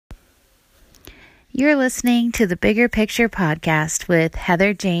You're listening to the Bigger Picture Podcast with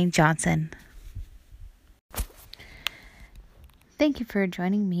Heather Jane Johnson. Thank you for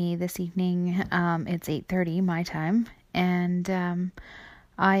joining me this evening. It's 8:30 my time, and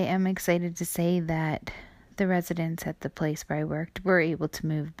I am excited to say that the residents at the place where I worked were able to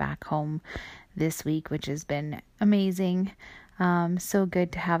move back home this week, which has been amazing. So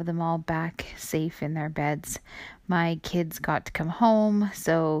good to have them all back safe in their beds. My kids got to come home,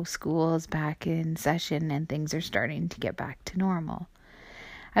 so school is back in session and things are starting to get back to normal.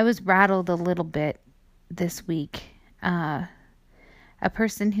 I was rattled a little bit this week. A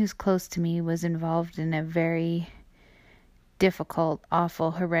person who's close to me was involved in a very difficult,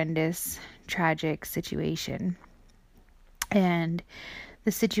 awful, horrendous, tragic situation. And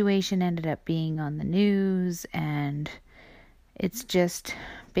the situation ended up being on the news, and it's just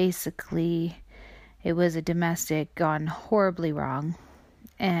basically, it was a domestic gone horribly wrong.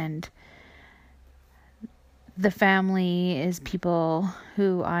 And the family is people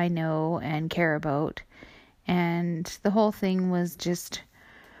who I know and care about. And the whole thing was just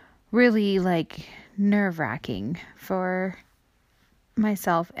really nerve-wracking for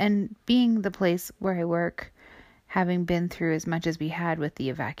myself. And being the place where I work, having been through as much as we had with the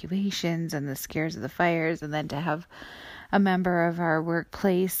evacuations and the scares of the fires, and then to have a member of our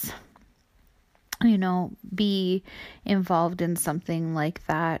workplace, be involved in something like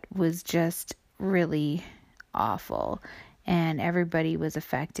that was just really awful, and everybody was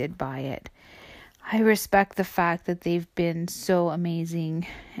affected by it. I respect the fact that they've been so amazing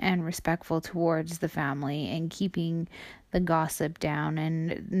and respectful towards the family and keeping the gossip down,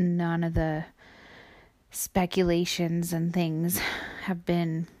 and none of the speculations and things have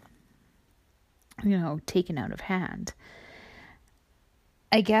been, taken out of hand.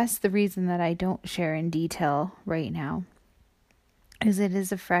 I guess the reason that I don't share in detail right now is it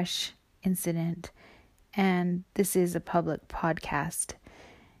is a fresh incident, and this is a public podcast,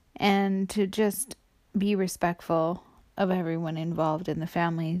 and to just be respectful of everyone involved in the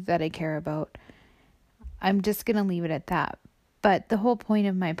family that I care about, I'm just going to leave it at that. But the whole point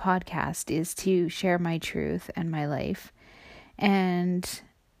of my podcast is to share my truth and my life, and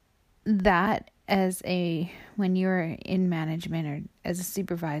that when you're in management or as a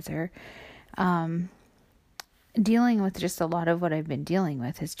supervisor, dealing with just a lot of what I've been dealing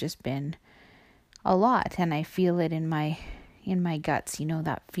with has just been a lot, and I feel it in my guts,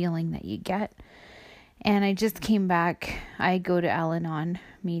 that feeling that you get. And I just came back. I go to Al-Anon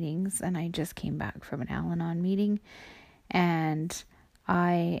meetings, and I just came back from an Al-Anon meeting, and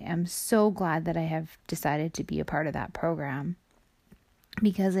I am so glad that I have decided to be a part of that program,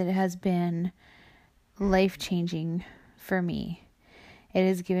 because it has been life-changing for me. It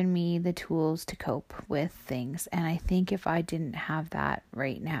has given me the tools to cope with things, and I think if I didn't have that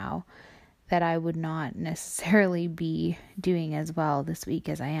right now, that I would not necessarily be doing as well this week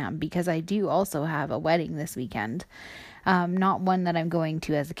as I am, because I do also have a wedding this weekend. Not one that I'm going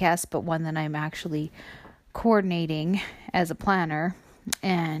to as a guest, but one that I'm actually coordinating as a planner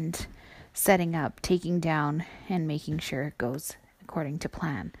and setting up, taking down, and making sure it goes according to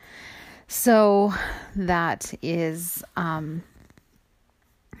plan. So that is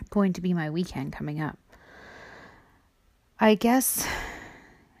going to be my weekend coming up. I guess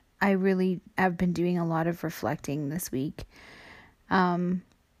I really have been doing a lot of reflecting this week. In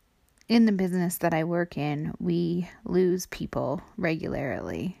the business that I work in, we lose people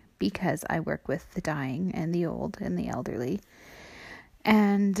regularly because I work with the dying and the old and the elderly.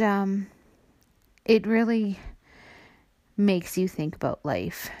 And it really makes you think about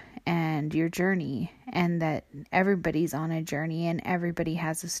life and your journey, and that everybody's on a journey and everybody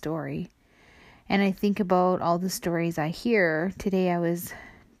has a story. And I think about all the stories I hear. Today I was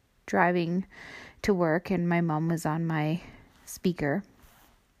driving to work, and my mom was on my speaker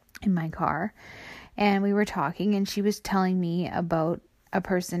in my car, and we were talking, and she was telling me about a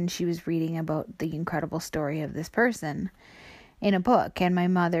person she was reading about, the incredible story of this person in a book. And my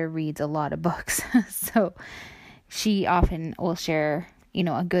mother reads a lot of books, so she often will share,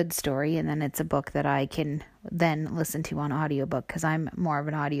 a good story, and then it's a book that I can then listen to on audiobook, because I'm more of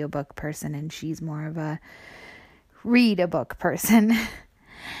an audiobook person and she's more of a read a book person.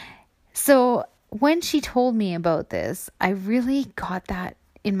 So when she told me about this, I really got that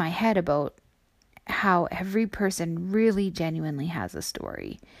in my head about how every person really genuinely has a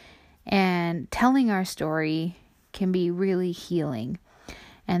story, and telling our story can be really healing.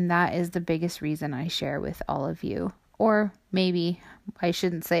 And that is the biggest reason I share with all of you. Or maybe I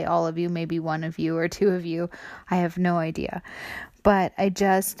shouldn't say all of you, maybe one of you or two of you. I have no idea. But I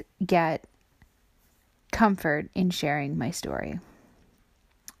just get comfort in sharing my story.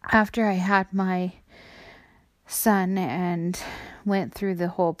 After I had my son and went through the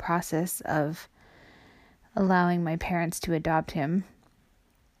whole process of allowing my parents to adopt him,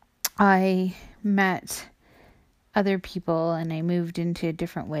 I met other people and I moved into a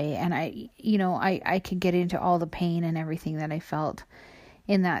different way. And I could get into all the pain and everything that I felt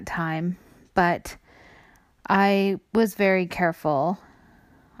in that time, but I was very careful.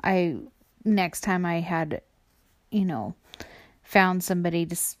 Next time I had, found somebody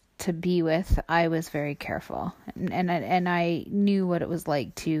to be with, I was very careful. And I knew what it was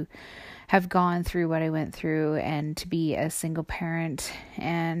like to have gone through what I went through and to be a single parent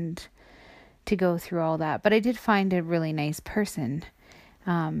and to go through all that. But I did find a really nice person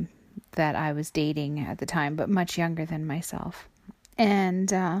that I was dating at the time, but much younger than myself.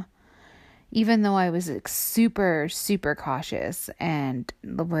 And even though I was super, super cautious and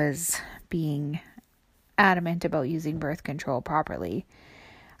was being adamant about using birth control properly,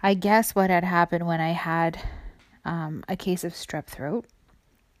 I guess what had happened when I had a case of strep throat,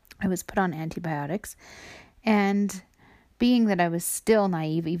 I was put on antibiotics, and being that I was still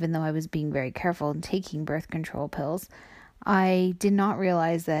naive, even though I was being very careful in taking birth control pills, I did not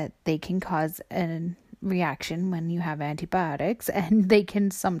realize that they can cause a reaction when you have antibiotics, and they can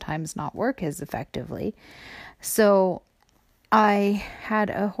sometimes not work as effectively. So I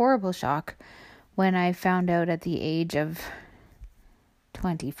had a horrible shock when I found out at the age of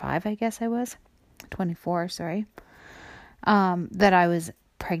 25, I guess I was, 24, sorry, that I was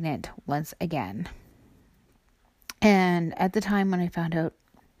pregnant once again. And at the time when I found out,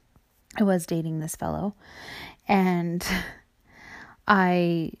 I was dating this fellow, and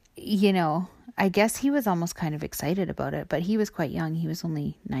I guess he was almost kind of excited about it, but he was quite young. He was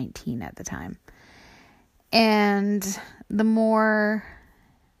only 19 at the time. And the more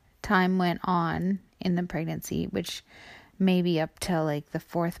time went on in the pregnancy, which maybe up till like the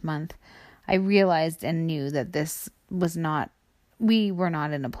 4th month, I realized and knew that we were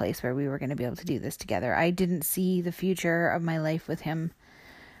not in a place where we were going to be able to do this together. I didn't see the future of my life with him.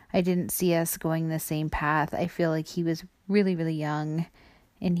 I didn't see us going the same path. I feel like he was really, really young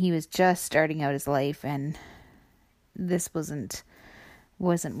and he was just starting out his life, and this wasn't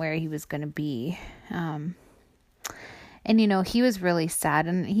where he was going to be. And he was really sad,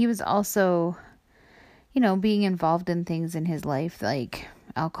 and he was also, being involved in things in his life like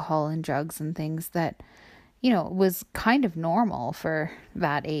alcohol and drugs and things that, was kind of normal for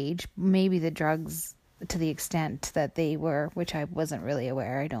that age. Maybe the drugs to the extent that they were, which I wasn't really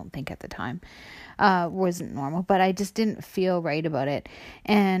aware, I don't think at the time, wasn't normal, but I just didn't feel right about it.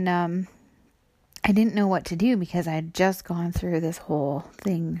 And I didn't know what to do because I had just gone through this whole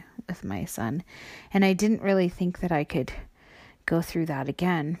thing with my son, and I didn't really think that I could go through that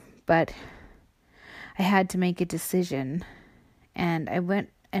again, but I had to make a decision, and I went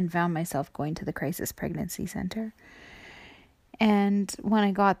and found myself going to the Crisis Pregnancy Center. And when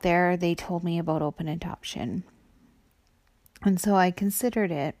I got there, they told me about open adoption. And so I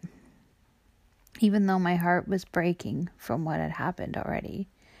considered it, even though my heart was breaking from what had happened already.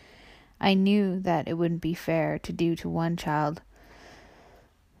 I knew that it wouldn't be fair to do to one child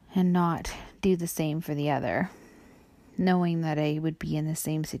and not do the same for the other. Knowing that I would be in the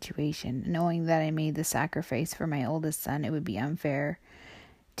same situation, knowing that I made the sacrifice for my oldest son, it would be unfair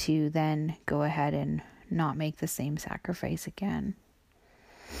to then go ahead and not make the same sacrifice again.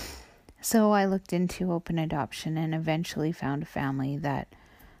 So I looked into open adoption and eventually found a family that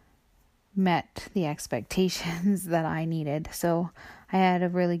met the expectations that I needed. So I had a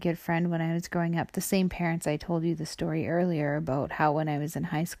really good friend when I was growing up, the same parents I told you the story earlier about how when I was in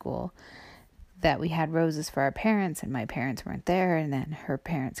high school that we had roses for our parents and my parents weren't there, and then her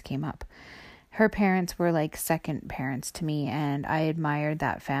parents came up. Her parents were like second parents to me, and I admired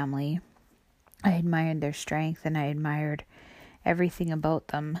that family. I admired their strength, and I admired everything about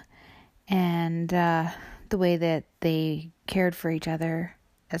them, and the way that they cared for each other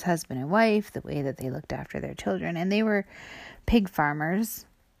as husband and wife, the way that they looked after their children. And they were pig farmers,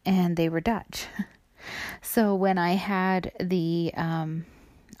 and they were Dutch. So when I had the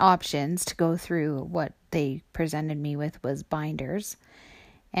options to go through, what they presented me with was binders,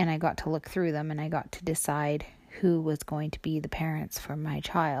 and I got to look through them, and I got to decide who was going to be the parents for my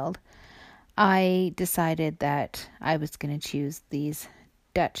child. I decided that I was going to choose these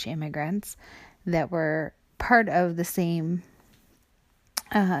Dutch immigrants that were part of the same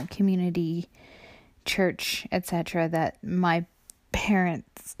community, church, etc., that my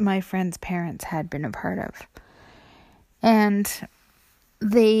friend's parents had been a part of. And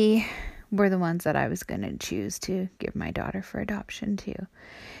they were the ones that I was going to choose to give my daughter for adoption to.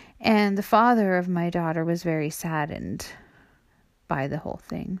 And the father of my daughter was very saddened by the whole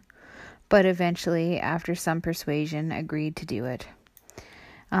thing. but eventually, after some persuasion, agreed to do it.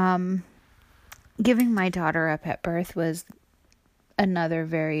 Giving my daughter up at birth was another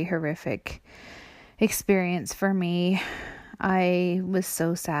very horrific experience for me. I was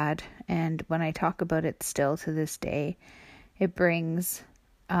so sad, and when I talk about it still to this day, it brings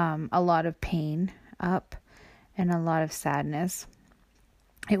a lot of pain up and a lot of sadness.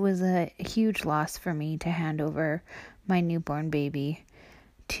 It was a huge loss for me to hand over my newborn baby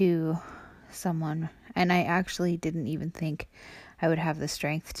to someone, and I actually didn't even think I would have the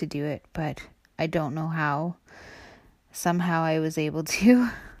strength to do it, but I don't know how. Somehow I was able to,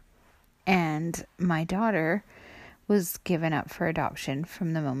 and my daughter was given up for adoption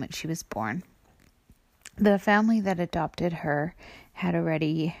from the moment she was born. The family that adopted her had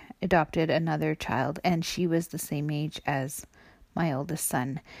already adopted another child, and she was the same age as my oldest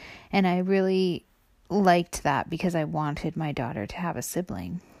son. And I really liked that because I wanted my daughter to have a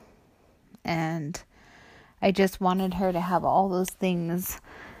sibling. And I just wanted her to have all those things,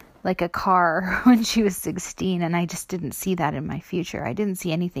 like a car when she was 16, and I just didn't see that in my future. I didn't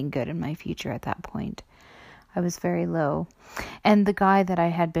see anything good in my future at that point. I was very low. And the guy that I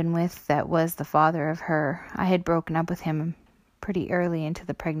had been with that was the father of her, I had broken up with him pretty early into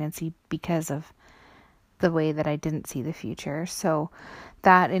the pregnancy because of the way that I didn't see the future. So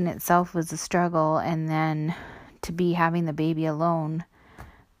that in itself was a struggle. And then to be having the baby alone,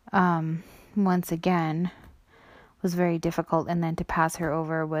 once again, was very difficult. And then to pass her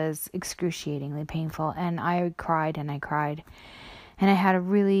over was excruciatingly painful. And I cried and I cried. And I had a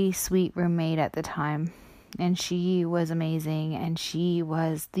really sweet roommate at the time. And she was amazing, and she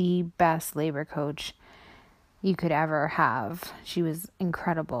was the best labor coach you could ever have. She was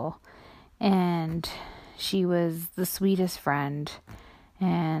incredible, and she was the sweetest friend,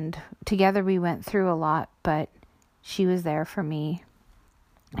 and together we went through a lot, but she was there for me.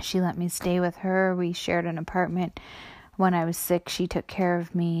 She let me stay with her. We shared an apartment. When I was sick, she took care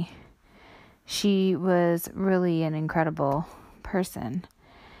of me. She was really an incredible person.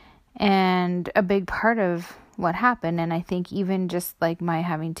 And a big part of what happened, and I think even just like my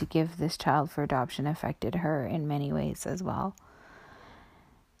having to give this child for adoption affected her in many ways as well.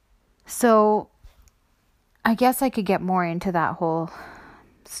 So I guess I could get more into that whole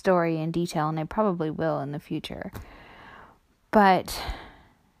story in detail, and I probably will in the future. But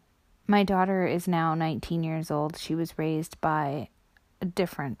my daughter is now 19 years old. She was raised by a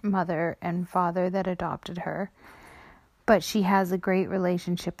different mother and father that adopted her. But she has a great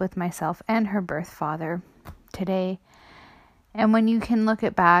relationship with myself and her birth father today. And when you can look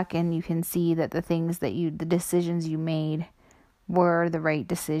it back and you can see that the decisions you made were the right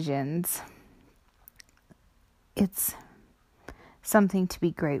decisions, it's something to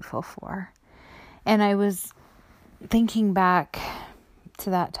be grateful for. And I was thinking back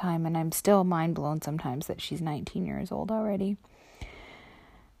to that time, and I'm still mind blown sometimes that she's 19 years old already.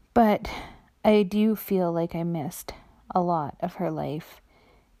 But I do feel like I missed a lot of her life,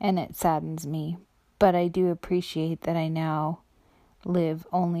 and it saddens me, but I do appreciate that I now live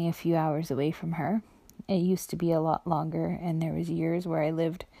only a few hours away from her. It used to be a lot longer, and there was years where I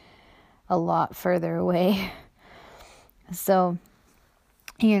lived a lot further away. So,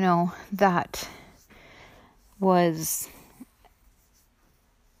 that was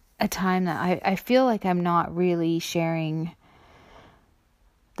a time that I feel like I'm not really sharing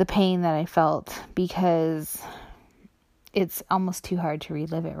the pain that I felt, because it's almost too hard to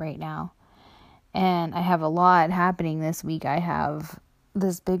relive it right now. And I have a lot happening this week. I have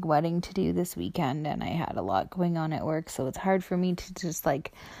this big wedding to do this weekend, and I had a lot going on at work, so it's hard for me to just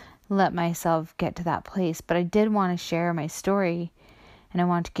let myself get to that place. But I did want to share my story, and I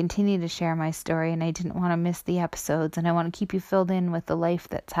want to continue to share my story, and I didn't want to miss the episodes, and I want to keep you filled in with the life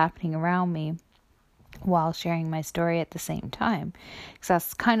that's happening around me while sharing my story at the same time. Because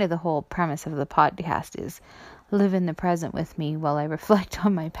that's kind of the whole premise of the podcast, is live in the present with me while I reflect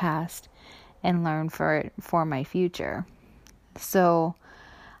on my past and learn for my future. So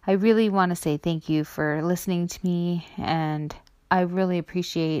I really want to say thank you for listening to me, and I really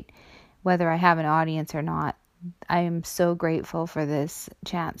appreciate whether I have an audience or not. I am so grateful for this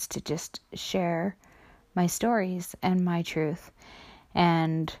chance to just share my stories and my truth.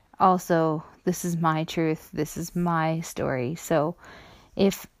 And also, this is my truth. This is my story. So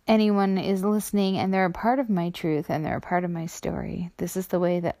if anyone is listening and they're a part of my truth and they're a part of my story, this is the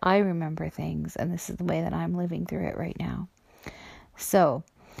way that I remember things, and this is the way that I'm living through it right now. So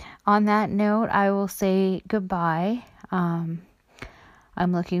on that note, I will say goodbye.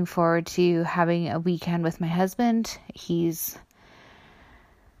 I'm looking forward to having a weekend with my husband. He's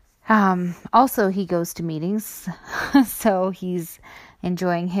also, he goes to meetings, so he's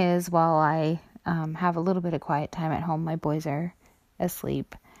enjoying his while I have a little bit of quiet time at home. My boys are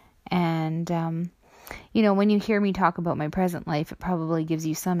asleep. And, when you hear me talk about my present life, it probably gives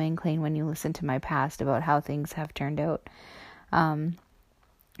you some inkling when you listen to my past about how things have turned out.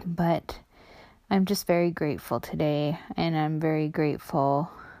 But I'm just very grateful today, and I'm very grateful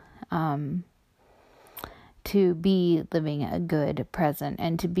to be living a good present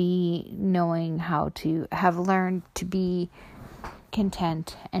and to be knowing how to have learned to be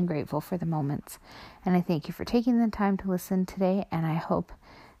content and grateful for the moments. And I thank you for taking the time to listen today, and I hope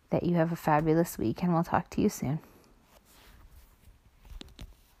that you have a fabulous week, and we'll talk to you soon.